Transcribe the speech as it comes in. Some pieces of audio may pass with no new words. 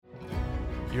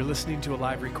You're listening to a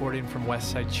live recording from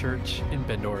Westside Church in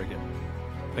Bend, Oregon.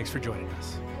 Thanks for joining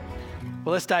us.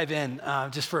 Well, let's dive in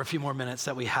just for a few more minutes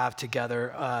that we have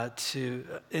together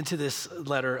into this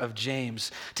letter of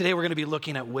James. Today we're going to be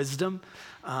looking at wisdom,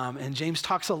 and James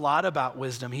talks a lot about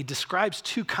wisdom. He describes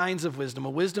two kinds of wisdom, a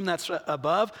wisdom that's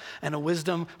above and a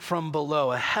wisdom from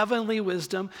below, a heavenly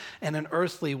wisdom and an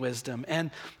earthly wisdom. And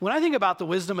when I think about the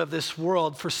wisdom of this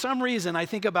world, for some reason I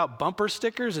think about bumper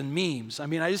stickers and memes. I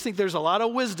mean, I just think there's a lot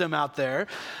of wisdom out there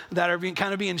that are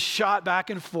being shot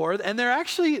back and forth, and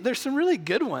there's some really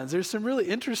good ones. There's some really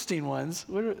interesting ones.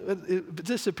 It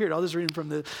disappeared. I'll just read them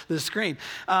from the screen.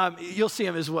 You'll see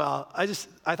them as well.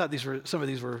 I thought some of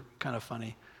these were kind of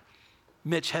funny.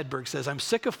 Mitch Hedberg says, "I'm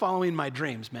sick of following my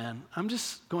dreams, man. I'm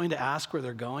just going to ask where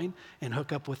they're going and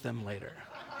hook up with them later."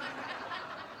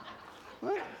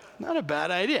 Well, not a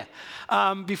bad idea.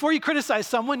 Before you criticize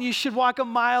someone, you should walk a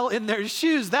mile in their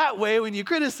shoes. That way, when you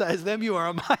criticize them, you are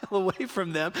a mile away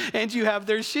from them and you have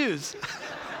their shoes.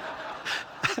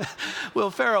 Will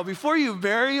Ferrell, before you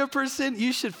marry a person,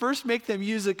 you should first make them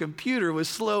use a computer with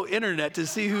slow internet to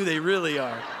see who they really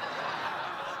are.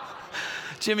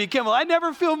 Jimmy Kimmel, I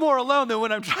never feel more alone than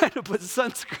when I'm trying to put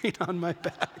sunscreen on my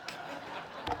back.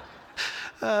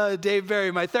 Dave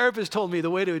Barry, my therapist told me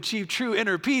the way to achieve true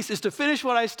inner peace is to finish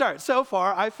what I start. So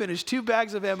far, I finished 2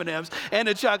 bags of M&Ms and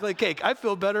a chocolate cake. I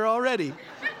feel better already.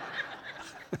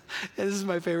 And this is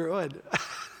my favorite one.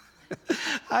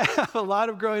 I have a lot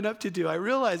of growing up to do. I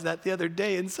realized that the other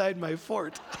day inside my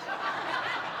fort.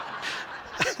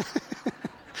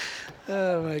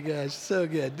 Oh my gosh, so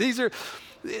good. These are,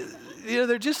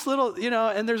 they're just little,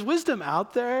 and there's wisdom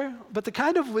out there, but the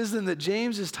kind of wisdom that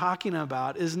James is talking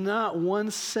about is not one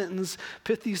sentence,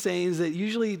 pithy sayings that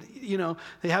usually,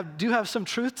 they do have some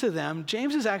truth to them.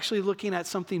 James is actually looking at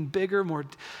something bigger,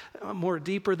 more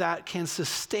deeper that can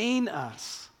sustain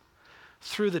us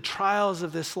through the trials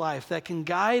of this life, that can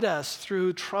guide us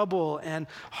through trouble and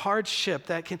hardship,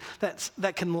 that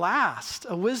can last,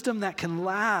 a wisdom that can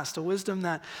last, a wisdom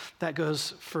that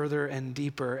goes further and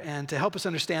deeper. And to help us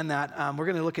understand that, we're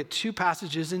going to look at 2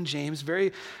 passages in James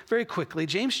very, very quickly.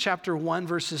 James chapter 1,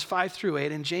 verses 5 through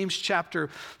 8, and James chapter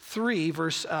 3,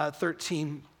 verse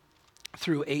 13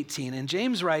 through 18. And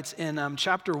James writes in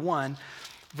chapter 1,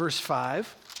 verse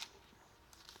 5.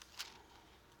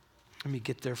 Let me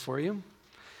get there for you.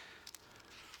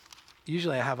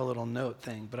 Usually I have a little note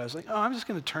thing, but I was like, I'm just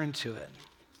going to turn to it.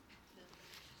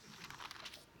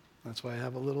 That's why I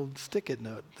have a little stick-it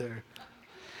note there.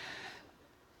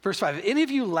 Verse 5, if any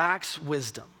of you lacks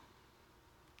wisdom,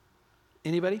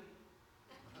 anybody?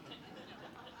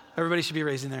 Everybody should be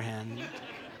raising their hand. It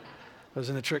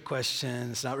wasn't a trick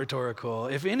question. It's not rhetorical.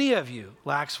 If any of you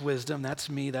lacks wisdom, that's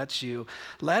me, that's you,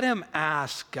 let him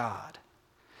ask God,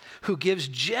 who gives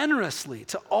generously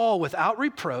to all without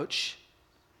reproach,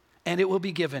 and it will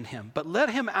be given him. But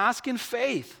let him ask in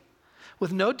faith,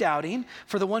 with no doubting,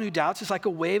 for the one who doubts is like a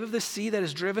wave of the sea that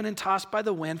is driven and tossed by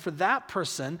the wind. For that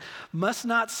person must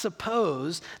not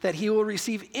suppose that he will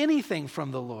receive anything from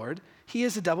the Lord. He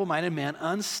is a double-minded man,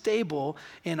 unstable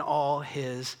in all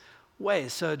his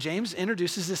ways. So James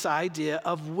introduces this idea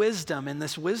of wisdom, and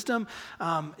this wisdom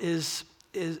is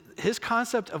his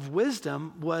concept of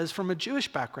wisdom was from a Jewish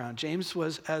background. James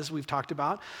was, as we've talked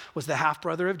about, was the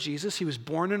half-brother of Jesus. He was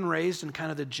born and raised in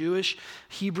kind of the Jewish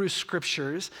Hebrew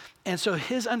scriptures. And so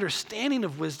his understanding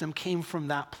of wisdom came from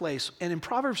that place. And in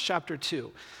Proverbs chapter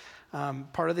 2,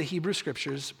 part of the Hebrew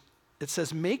scriptures, it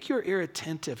says, make your ear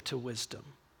attentive to wisdom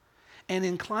and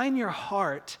incline your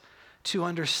heart to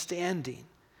understanding.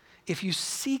 If you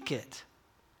seek it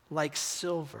like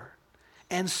silver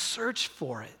and search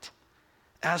for it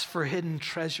as for hidden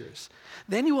treasures,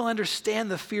 then you will understand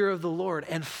the fear of the Lord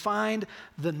and find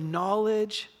the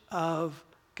knowledge of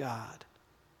God.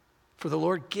 For the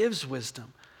Lord gives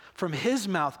wisdom. From his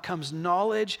mouth comes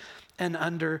knowledge and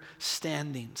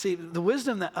understanding. See, the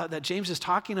wisdom that James is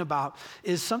talking about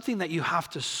is something that you have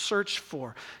to search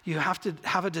for. You have to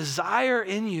have a desire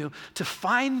in you to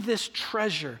find this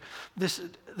treasure,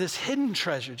 this hidden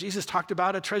treasure. Jesus talked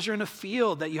about a treasure in a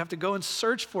field that you have to go and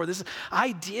search for. This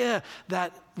idea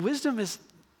that wisdom is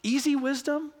easy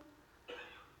wisdom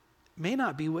may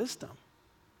not be wisdom.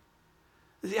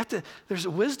 There's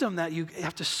a wisdom that you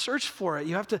have to search for it.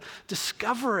 You have to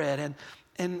discover it.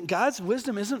 And God's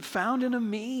wisdom isn't found in a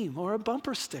meme or a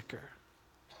bumper sticker.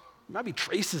 There might be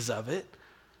traces of it,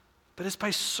 but it's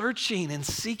by searching and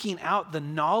seeking out the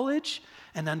knowledge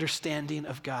and understanding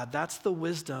of God. That's the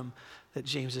wisdom that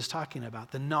James is talking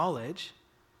about, the knowledge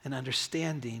and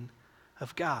understanding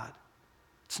of God.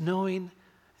 It's knowing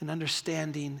and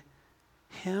understanding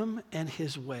him and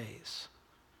his ways,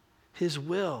 his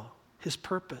will, his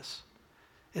purpose.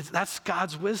 That's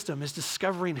God's wisdom, is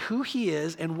discovering who he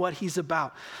is and what he's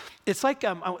about. It's like,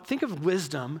 think of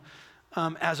wisdom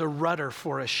as a rudder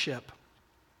for a ship.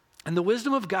 And the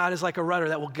wisdom of God is like a rudder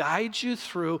that will guide you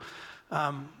through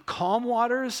calm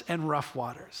waters and rough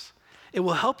waters. It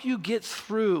will help you get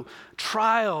through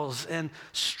trials and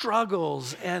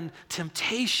struggles and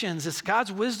temptations. It's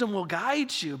God's wisdom will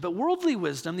guide you. But worldly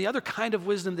wisdom, the other kind of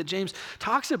wisdom that James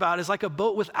talks about, is like a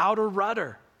boat without a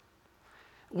rudder,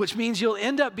 which means you'll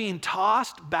end up being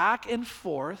tossed back and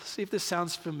forth, see if this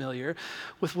sounds familiar,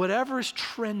 with whatever is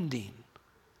trending.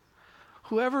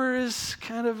 Whoever is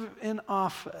kind of in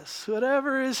office,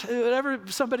 whatever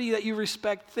somebody that you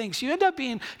respect thinks, you end up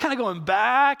being kind of going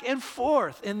back and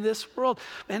forth in this world.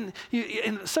 And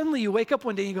suddenly you wake up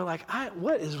one day and you go like,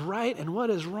 what is right and what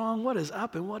is wrong? What is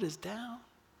up and what is down?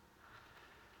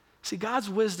 See, God's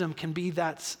wisdom can be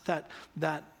that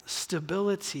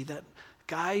stability that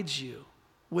guides you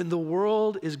when the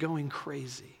world is going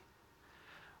crazy,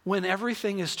 when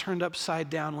everything is turned upside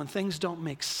down, when things don't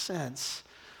make sense.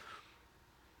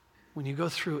 When you go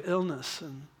through illness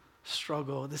and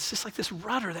struggle, it's just like this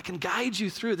rudder that can guide you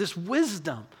through, this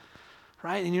wisdom,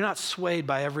 right? And you're not swayed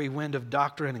by every wind of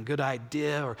doctrine and good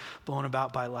idea or blown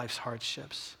about by life's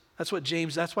hardships. That's why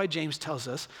James tells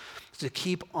us to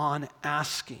keep on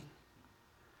asking.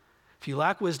 If you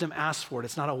lack wisdom, ask for it.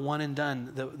 It's not a one and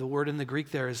done. The word in the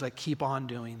Greek there is like keep on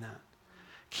doing that.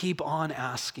 Keep on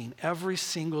asking every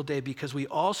single day, because we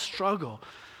all struggle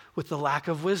with the lack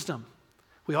of wisdom.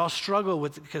 We all struggle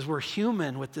because we're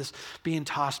human, with this being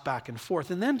tossed back and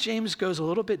forth. And then James goes a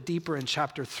little bit deeper in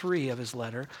chapter 3 of his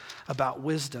letter about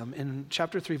wisdom. In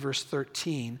chapter 3, verse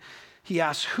 13, he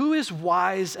asks, who is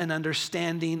wise and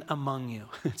understanding among you?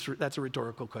 That's a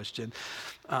rhetorical question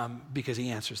because he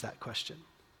answers that question.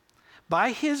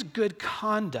 By his good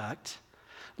conduct,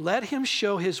 let him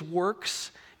show his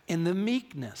works in the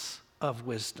meekness of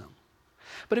wisdom.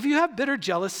 But if you have bitter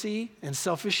jealousy and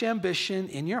selfish ambition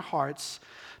in your hearts,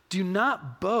 do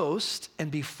not boast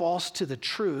and be false to the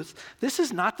truth. This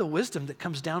is not the wisdom that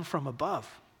comes down from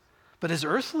above, but is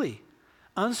earthly,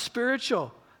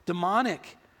 unspiritual,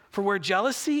 demonic. For where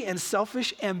jealousy and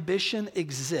selfish ambition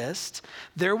exist,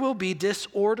 there will be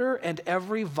disorder and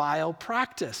every vile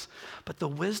practice. But the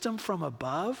wisdom from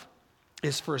above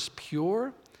is first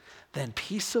pure, then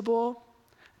peaceable,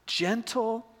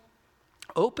 gentle,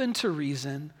 open to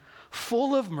reason,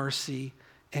 full of mercy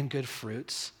and good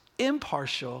fruits,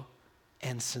 impartial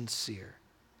and sincere.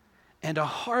 And a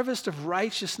harvest of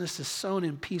righteousness is sown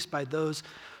in peace by those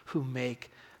who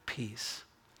make peace.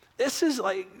 This is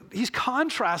like, he's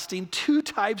contrasting two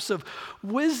types of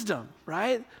wisdom,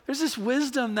 right? There's this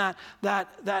wisdom that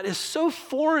is so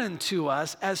foreign to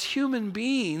us as human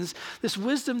beings, this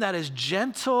wisdom that is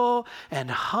gentle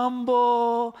and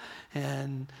humble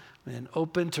and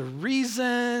open to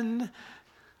reason.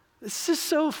 This is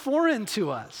so foreign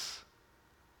to us.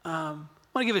 I want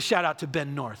to give a shout out to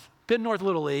Ben North. Ben North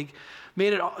Little League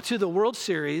made it to the World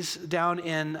Series down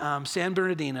in San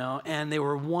Bernardino, and they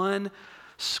were one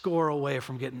score away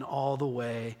from getting all the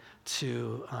way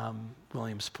to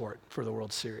Williamsport for the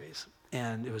World Series.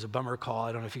 And it was a bummer call.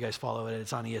 I don't know if you guys follow it.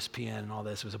 It's on ESPN and all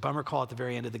this. It was a bummer call at the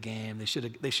very end of the game. They should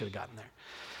have gotten there.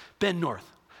 Ben North.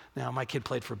 Now, my kid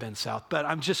played for Ben South, but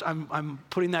I'm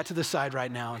putting that to the side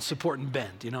right now and supporting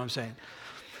Ben. Do you know what I'm saying?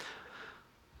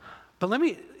 But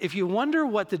if you wonder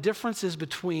what the difference is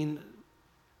between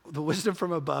the wisdom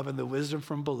from above and the wisdom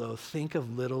from below, think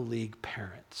of Little League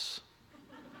parents.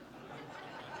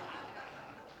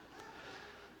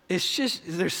 It's just,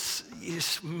 there's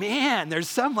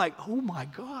some like, oh my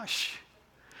gosh.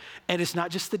 And it's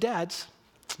not just the dads.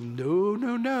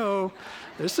 No.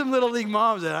 There's some Little League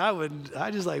moms that I'll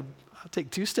take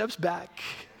 2 steps back,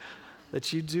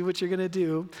 let you do what you're gonna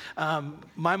do.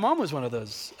 My mom was one of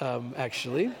those,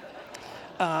 actually.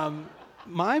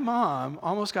 My mom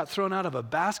almost got thrown out of a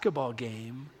basketball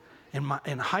game in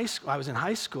high school. I was in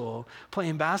high school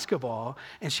playing basketball,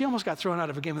 and she almost got thrown out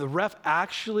of a game. The ref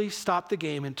actually stopped the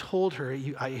game and told her,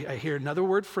 I hear another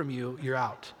word from you, you're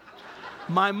out.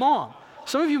 My mom.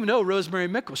 Some of you know Rosemary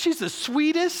Mickle. She's the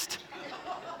sweetest.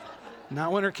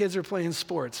 Not when her kids are playing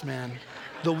sports, man.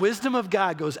 The wisdom of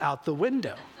God goes out the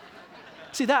window.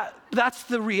 See, that's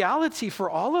the reality for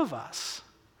all of us,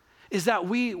 is that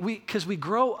because we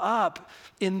grow up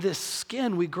in this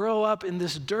skin, we grow up in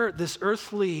this dirt, this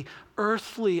earthly,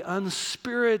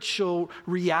 unspiritual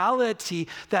reality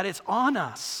that it's on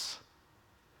us.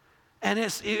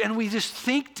 And we just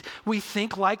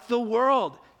think like the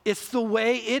world. It's the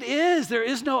way it is. There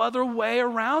is no other way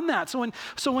around that.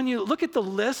 So when you look at the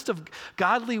list of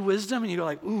godly wisdom and you go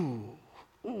like, ooh,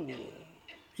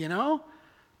 you know?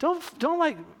 Don't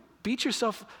like beat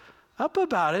yourself up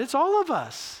about it. It's all of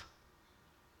us.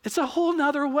 It's a whole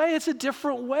nother way. It's a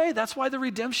different way. That's why the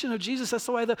redemption of Jesus, that's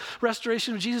why the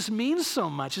restoration of Jesus means so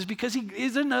much, is because he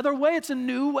is another way. It's a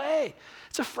new way.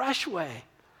 It's a fresh way.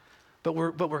 But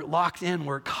we're locked in,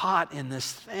 we're caught in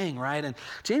this thing, right? And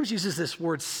James uses this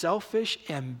word selfish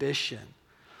ambition.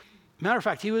 Matter of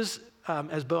fact, he was,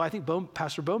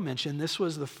 Pastor Bo mentioned, this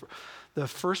was the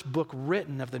first book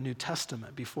written of the New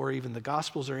Testament before even the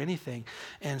Gospels or anything.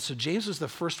 And so James was the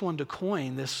first one to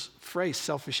coin this phrase,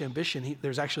 selfish ambition.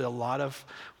 There's actually a lot of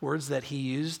words that he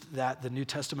used that the New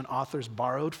Testament authors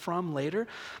borrowed from later.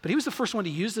 But he was the first one to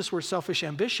use this word, selfish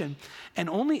ambition. And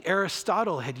only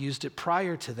Aristotle had used it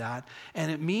prior to that.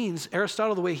 And it means,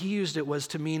 Aristotle, the way he used it was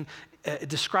to mean, it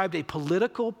described a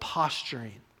political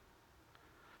posturing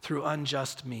through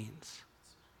unjust means.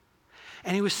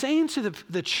 And he was saying to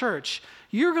the church,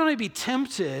 you're going to be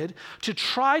tempted to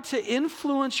try to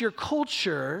influence your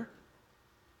culture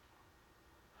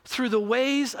through the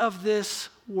ways of this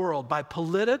world by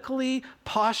politically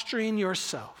posturing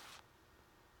yourself.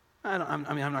 I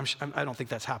don't think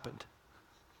that's happened.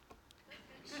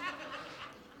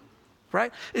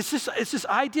 Right? It's this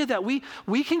idea that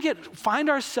we can find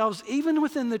ourselves, even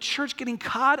within the church, getting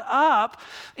caught up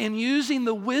in using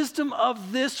the wisdom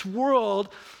of this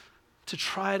world to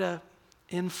try to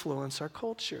influence our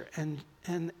culture.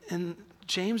 And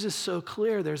James is so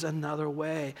clear, there's another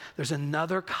way. There's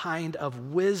another kind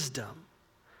of wisdom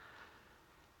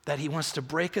that he wants to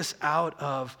break us out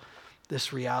of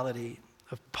this reality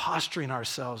of posturing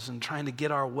ourselves and trying to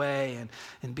get our way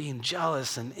and being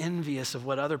jealous and envious of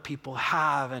what other people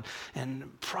have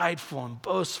and prideful and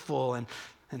boastful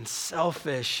and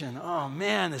selfish. And oh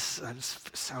man, this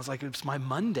sounds like it's my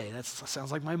Monday. That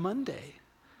sounds like my Monday.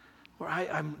 Where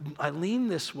I lean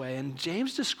this way. And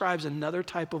James describes another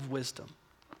type of wisdom.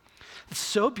 It's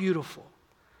so beautiful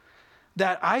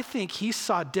that I think he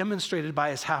saw demonstrated by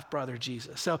his half-brother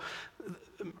Jesus. So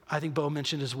I think Bo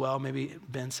mentioned as well, maybe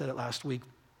Ben said it last week,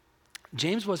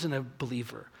 James wasn't a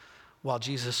believer while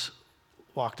Jesus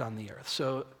walked on the earth.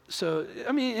 So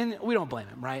I mean, and we don't blame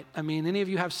him, right? I mean, any of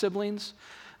you have siblings?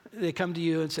 They come to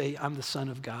you and say, I'm the son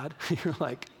of God. You're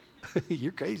like,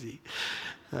 you're crazy.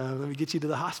 Let me get you to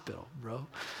the hospital, bro.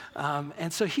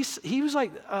 And so he was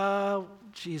like,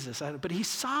 Jesus. But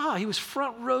he was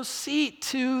front row seat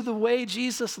to the way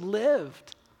Jesus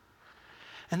lived.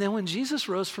 And then when Jesus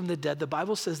rose from the dead, the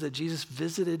Bible says that Jesus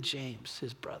visited James,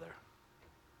 his brother,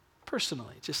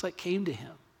 personally, just like came to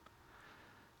him.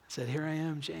 Said, here I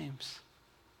am, James.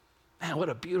 Man, what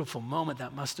a beautiful moment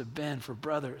that must have been for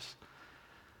brothers.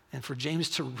 And for James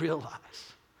to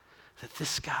realize that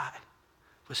this guy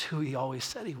was who he always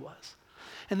said he was.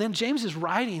 And then James is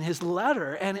writing his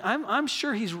letter, and I'm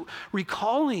sure he's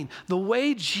recalling the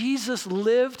way Jesus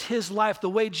lived his life, the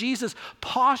way Jesus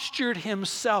postured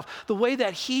himself, the way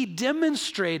that he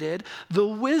demonstrated the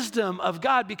wisdom of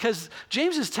God, because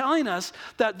James is telling us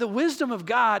that the wisdom of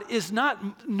God is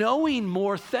not knowing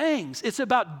more things. It's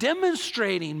about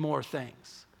demonstrating more things.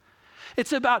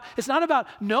 It's not about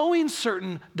knowing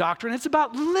certain doctrine. It's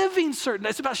about living certain.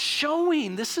 It's about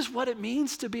showing this is what it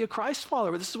means to be a Christ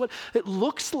follower. This is what it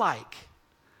looks like.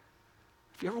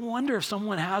 If you ever wonder if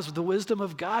someone has the wisdom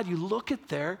of God, you look at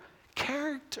their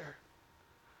character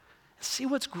and see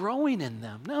what's growing in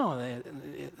them. No,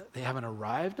 they haven't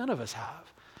arrived. None of us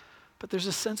have. But there's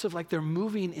a sense of like they're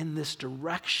moving in this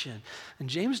direction. And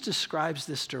James describes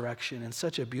this direction in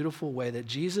such a beautiful way that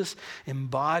Jesus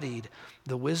embodied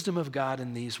the wisdom of God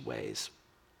in these ways.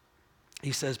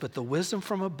 He says, but the wisdom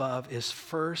from above is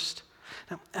first.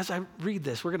 Now, as I read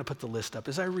this, we're going to put the list up.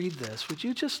 As I read this, would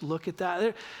you just look at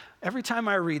that? Every time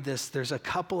I read this, there's a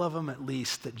couple of them at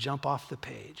least that jump off the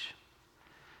page.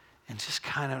 And just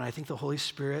kind of, and I think the Holy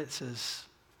Spirit says,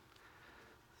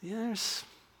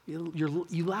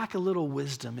 you lack a little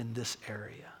wisdom in this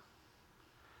area.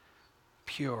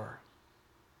 Pure,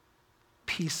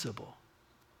 peaceable,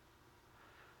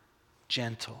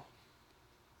 gentle,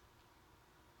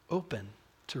 open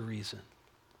to reason,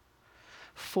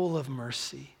 full of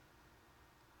mercy,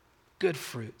 good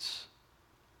fruits,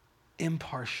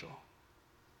 impartial,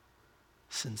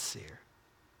 sincere.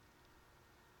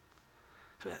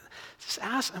 Just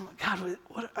ask, God,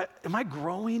 am I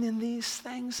growing in these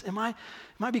things? Am I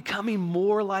becoming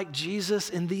more like Jesus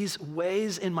in these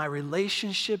ways, in my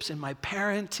relationships, in my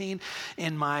parenting,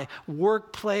 in my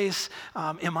workplace?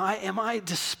 Am I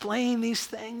displaying these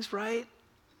things, right?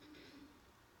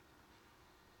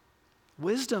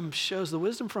 The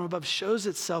wisdom from above shows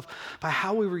itself by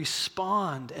how we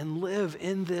respond and live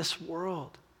in this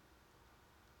world.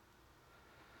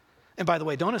 And by the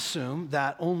way, don't assume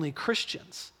that only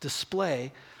Christians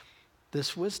display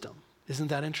this wisdom. Isn't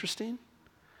that interesting?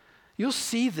 You'll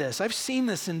see this. I've seen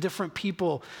this in different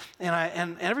people,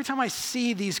 and every time I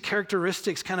see these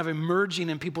characteristics kind of emerging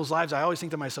in people's lives, I always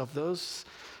think to myself, those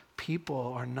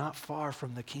people are not far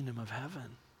from the kingdom of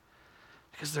heaven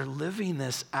because they're living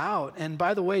this out. And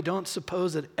by the way, don't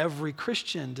suppose that every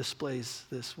Christian displays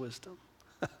this wisdom.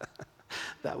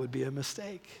 That would be a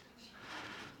mistake.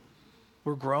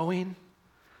 We're growing.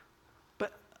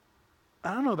 But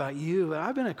I don't know about you, but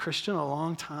I've been a Christian a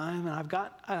long time, and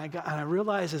I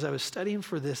realized as I was studying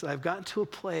for this that I've gotten to a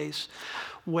place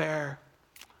where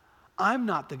I'm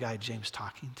not the guy James is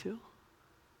talking to.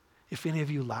 If any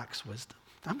of you lacks wisdom,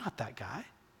 I'm not that guy.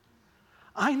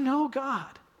 I know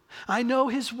God. I know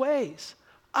his ways.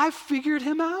 I figured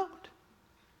him out.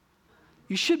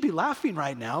 You should be laughing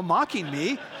right now, mocking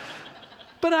me.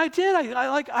 But I did.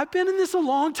 I've been in this a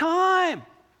long time.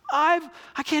 I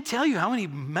can't tell you how many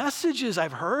messages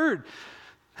I've heard,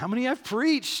 how many I've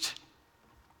preached.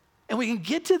 And we can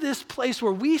get to this place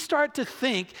where we start to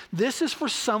think this is for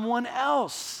someone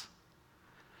else.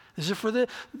 This is for the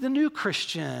new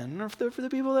Christian, or for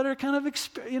the people that are kind of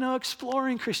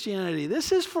exploring Christianity.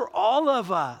 This is for all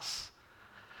of us.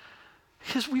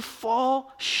 Because we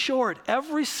fall short.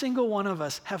 Every single one of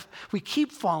us we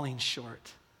keep falling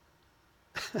short.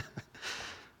 So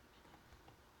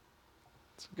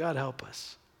God help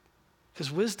us. Because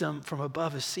wisdom from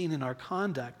above is seen in our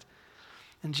conduct.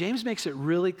 And James makes it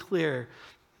really clear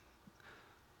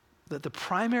that the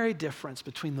primary difference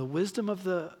between the wisdom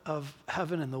of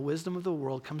heaven and the wisdom of the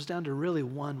world comes down to really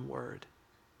one word: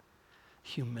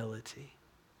 humility.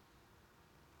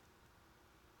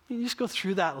 You just go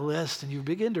through that list and you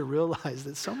begin to realize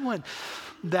that someone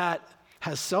that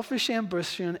has selfish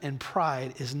ambition and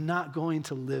pride is not going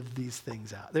to live these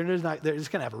things out. They're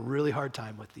just going to have a really hard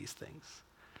time with these things.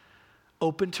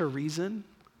 Open to reason?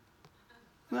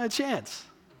 Not a chance.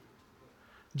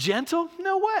 Gentle?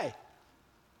 No way.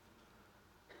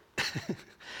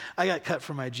 I got cut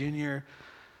from my junior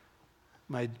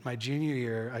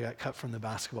year. I got cut from the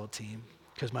basketball team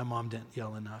because my mom didn't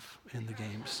yell enough in the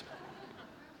games.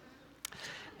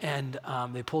 And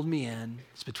they pulled me in.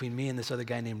 It's between me and this other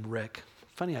guy named Rick.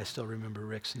 Funny, I still remember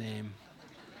Rick's name.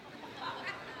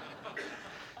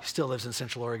 He still lives in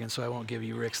Central Oregon, so I won't give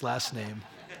you Rick's last name.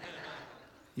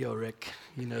 Yo, Rick,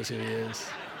 he knows who he is.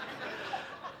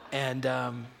 And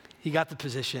he got the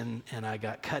position, and I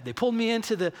got cut. They pulled me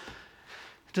into the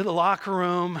locker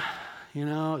room. You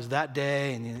know, it was that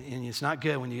day, and it's not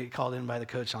good when you get called in by the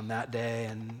coach on that day.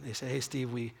 And they say, "Hey,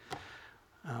 Steve, we're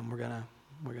gonna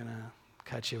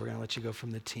cut you. We're gonna let you go from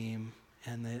the team."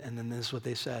 And then this is what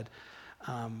they said.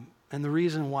 And the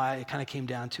reason why it kind of came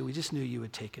down to, we just knew you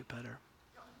would take it better.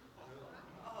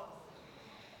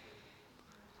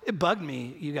 It bugged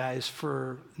me, you guys,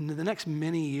 for the next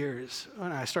many years.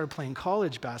 When I started playing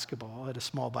college basketball at a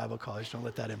small Bible college, don't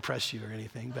let that impress you or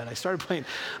anything, but I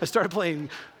started playing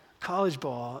college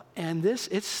ball, and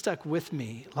it stuck with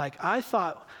me. Like, I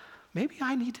thought, maybe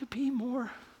I need to be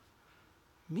more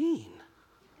mean,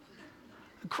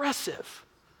 aggressive,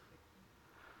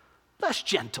 less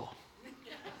gentle.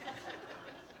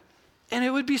 And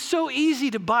it would be so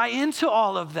easy to buy into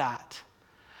all of that,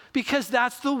 because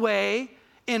that's the way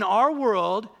in our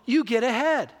world you get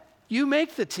ahead. You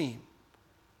make the team.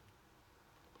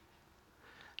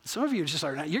 Some of you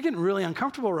you're getting really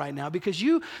uncomfortable right now because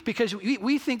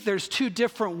we think there's two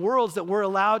different worlds that we're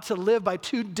allowed to live by,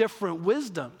 two different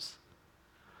wisdoms.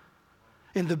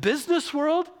 In the business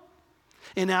world,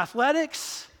 in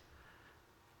athletics,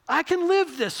 I can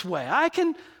live this way.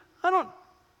 I'm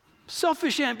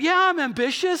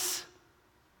ambitious.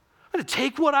 I'm going to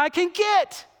take what I can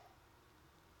get.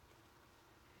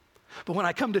 But when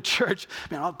I come to church,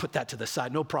 man, I'll put that to the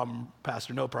side. No problem,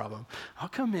 Pastor, no problem. I'll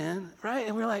come in, right?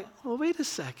 And we're like, well, wait a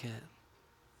second.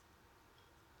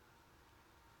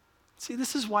 See,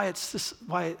 this is why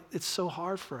it's so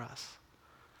hard for us.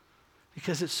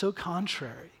 Because it's so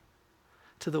contrary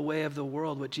to the way of the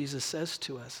world, what Jesus says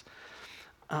to us.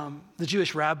 The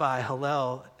Jewish rabbi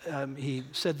Hillel, he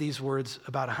said these words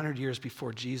about 100 years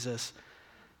before Jesus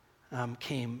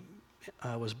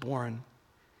was born.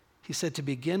 He said, to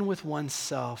begin with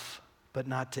oneself, but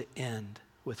not to end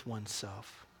with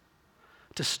oneself.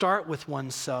 To start with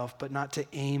oneself, but not to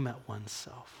aim at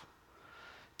oneself.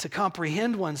 To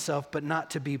comprehend oneself, but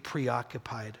not to be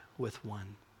preoccupied with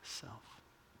oneself.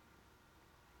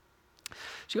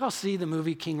 Did you all see the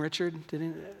movie King Richard?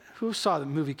 Who saw the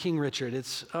movie King Richard?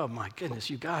 Oh my goodness,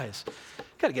 you guys.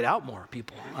 Got to get out more,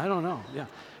 people. I don't know, yeah.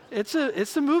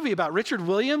 It's a movie about Richard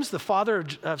Williams, the father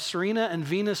of Serena and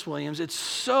Venus Williams. It's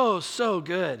so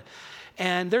good.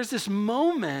 And there's this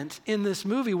moment in this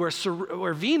movie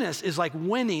where Venus is like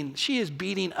winning. She is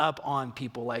beating up on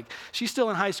people. Like she's still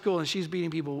in high school and she's beating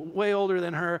people way older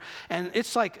than her. And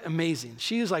it's like amazing.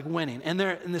 She is like winning. And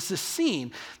there's this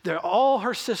scene. All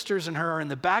her sisters and her are in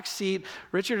the back seat.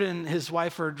 Richard and his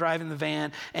wife are driving the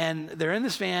van. And they're in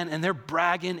this van and they're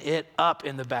bragging it up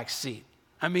in the back seat.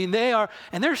 I mean, they're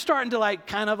starting to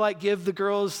kind of give the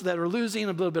girls that are losing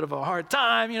a little bit of a hard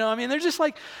time, they're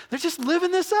just living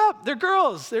this up. They're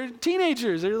girls, they're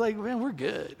teenagers. They're like, man, we're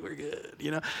good,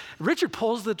 Richard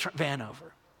pulls the van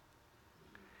over,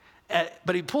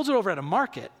 but he pulls it over at a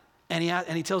market, and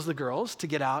he tells the girls to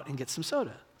get out and get some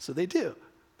soda. So they do.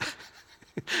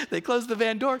 They close the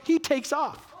van door, he takes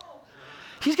off.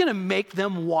 He's gonna make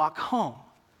them walk home.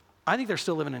 I think they're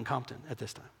still living in Compton at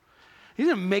this time. He's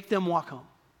gonna make them walk home.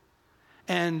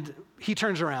 And he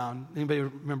turns around. Anybody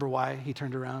remember why he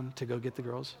turned around to go get the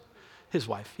girls? His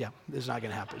wife, yeah, this is not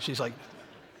gonna happen. She's like,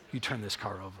 you turn this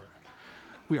car over.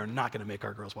 We are not gonna make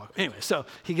our girls walk. Anyway, so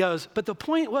he goes, but the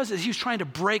point was he was trying to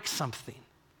break something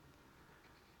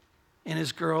in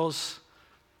his girls'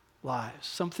 lives,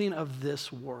 something of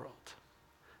this world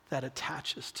that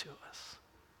attaches to us.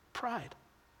 Pride,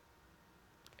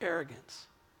 arrogance,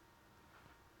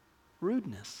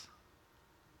 rudeness,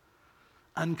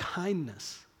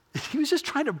 unkindness. He was just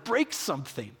trying to break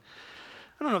something.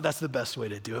 I don't know if that's the best way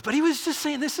to do it, but he was just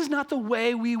saying this is not the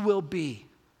way we will be.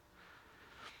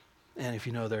 And if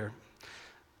you know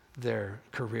their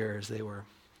careers, they were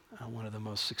one of the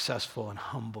most successful and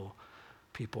humble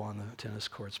people on the tennis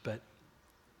courts. But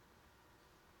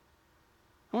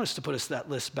I want us to put that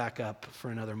list back up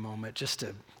for another moment,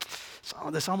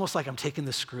 it's almost like I'm taking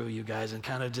the screw, you guys, and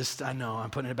kind of I know,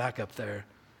 I'm putting it back up there.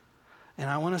 And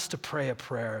I want us to pray a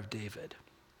prayer of David.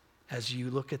 As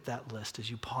you look at that list, as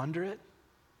you ponder it,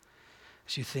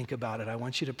 as you think about it, I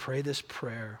want you to pray this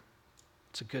prayer.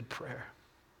 It's a good prayer.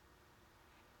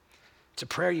 It's a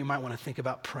prayer you might want to think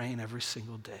about praying every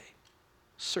single day.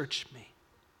 Search me,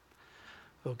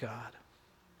 O God,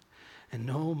 and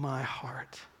know my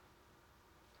heart.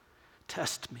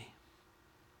 Test me,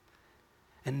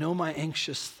 and know my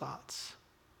anxious thoughts.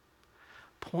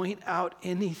 Point out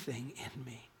anything in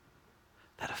me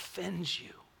that offends you,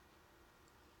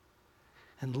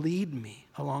 and lead me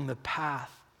along the path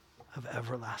of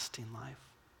everlasting life.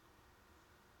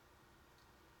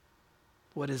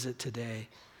 What is it today,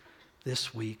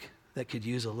 this week, that could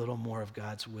use a little more of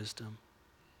God's wisdom?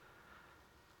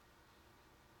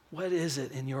 What is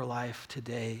it in your life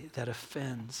today that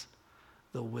offends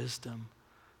the wisdom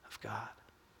of God?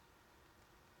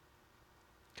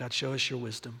 God, show us your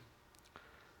wisdom.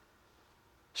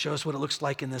 Show us what it looks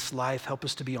like in this life. Help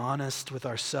us to be honest with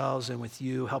ourselves and with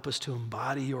you. Help us to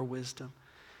embody your wisdom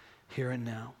here and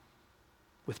now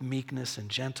with meekness and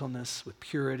gentleness, with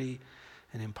purity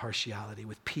and impartiality,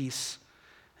 with peace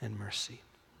and mercy.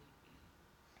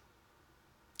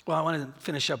 Well, I want to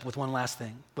finish up with one last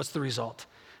thing. What's the result?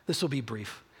 This will be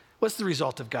brief. What's the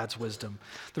result of God's wisdom?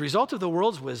 The result of the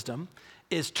world's wisdom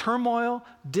is turmoil,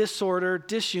 disorder,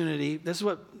 disunity. This is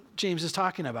what James is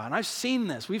talking about. And I've seen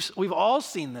this. We've all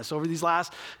seen this over these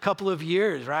last couple of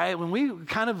years, right? When we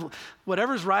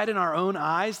whatever's right in our own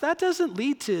eyes, that doesn't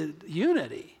lead to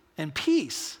unity and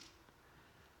peace.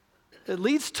 It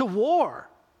leads to war.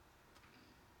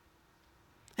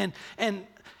 And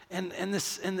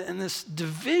this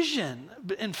division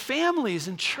in families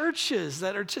and churches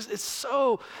that are it's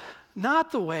so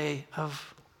not the way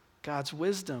of God's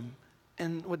wisdom.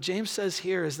 And what James says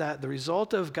here is that the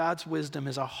result of God's wisdom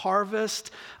is a harvest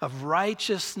of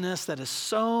righteousness that is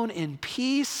sown in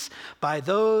peace by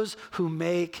those who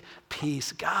make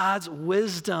peace. God's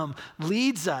wisdom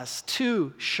leads us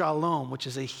to shalom, which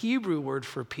is a Hebrew word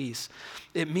for peace.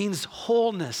 It means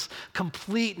wholeness,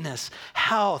 completeness,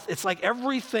 health. It's like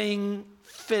everything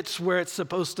fits where it's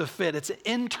supposed to fit. It's an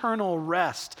internal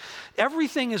rest.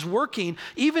 Everything is working,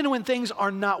 even when things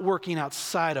are not working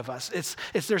outside of us.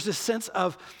 There's this sense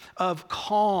of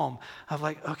calm, of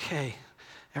like, okay,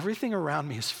 everything around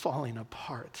me is falling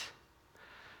apart.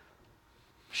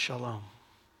 Shalom.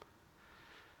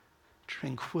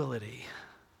 Tranquility,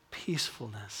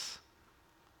 peacefulness.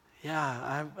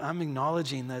 Yeah, I'm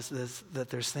acknowledging that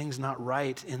there's things not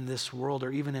right in this world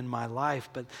or even in my life,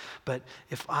 but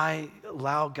if I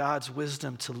allow God's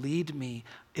wisdom to lead me,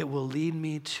 it will lead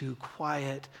me to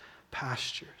quiet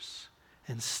pastures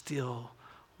and still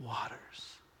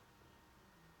waters.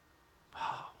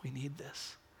 Oh, we need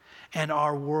this. And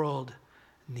our world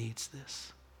needs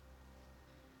this.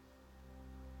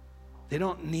 They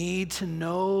don't need to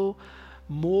know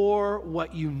more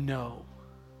what you know.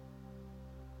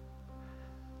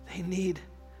 They need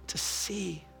to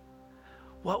see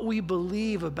what we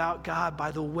believe about God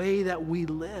by the way that we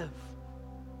live,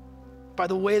 by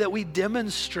the way that we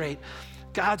demonstrate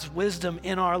God's wisdom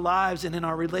in our lives and in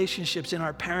our relationships, in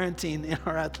our parenting, in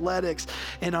our athletics,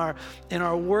 in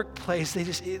our workplace.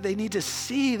 They need to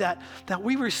see that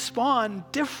we respond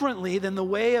differently than the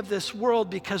way of this world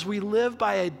because we live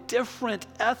by a different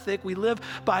ethic. We live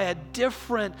by a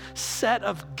different set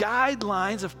of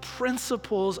guidelines, of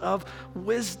principles of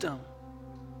wisdom.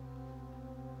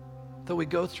 Though we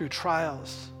go through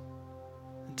trials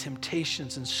and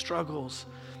temptations and struggles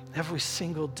every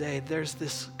single day, there's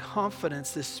this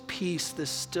confidence, this peace, this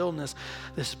stillness,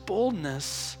 this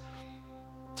boldness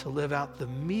to live out the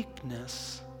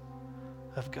meekness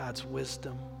of God's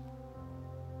wisdom,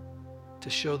 to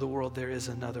show the world there is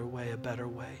another way, a better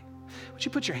way. Would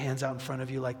you put your hands out in front of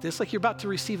you like this, like you're about to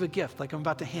receive a gift, like I'm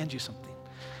about to hand you something?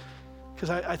 Because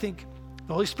I think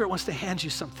the Holy Spirit wants to hand you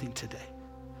something today.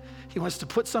 He wants to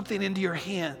put something into your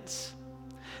hands.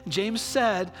 James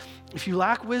said, if you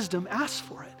lack wisdom, ask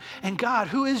for it. And God,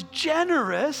 who is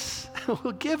generous,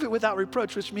 will give it without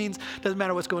reproach, which means it doesn't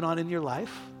matter what's going on in your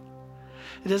life.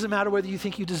 It doesn't matter whether you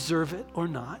think you deserve it or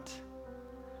not.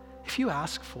 If you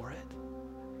ask for it,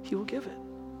 he will give it.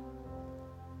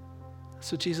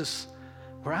 So Jesus,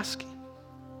 we're asking.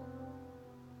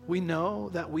 We know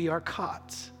that we are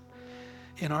caught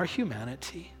in our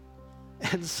humanity.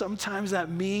 And sometimes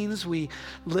that means we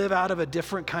live out of a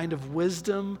different kind of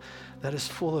wisdom that is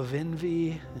full of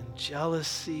envy and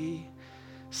jealousy,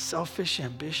 selfish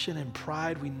ambition and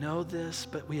pride. We know this,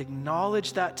 but we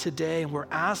acknowledge that today, and we're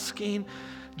asking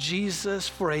Jesus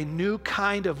for a new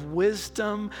kind of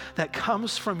wisdom that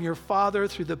comes from your Father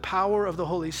through the power of the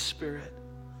Holy Spirit.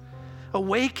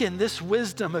 Awaken this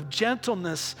wisdom of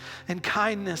gentleness and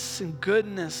kindness and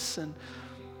goodness and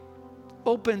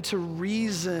open to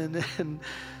reason, and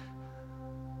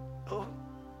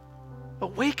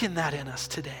awaken that in us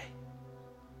today.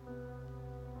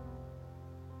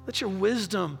 Let your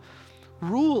wisdom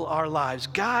rule our lives,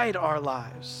 guide our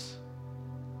lives,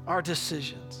 our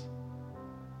decisions,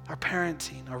 our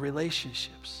parenting, our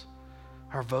relationships,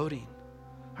 our voting,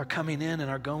 our coming in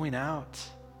and our going out,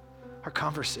 our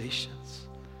conversations.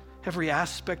 Every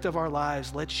aspect of our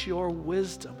lives, let your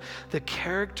wisdom, the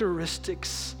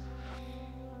characteristics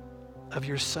of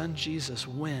your Son Jesus,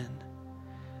 win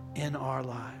in our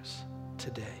lives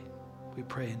today. We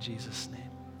pray in Jesus' name.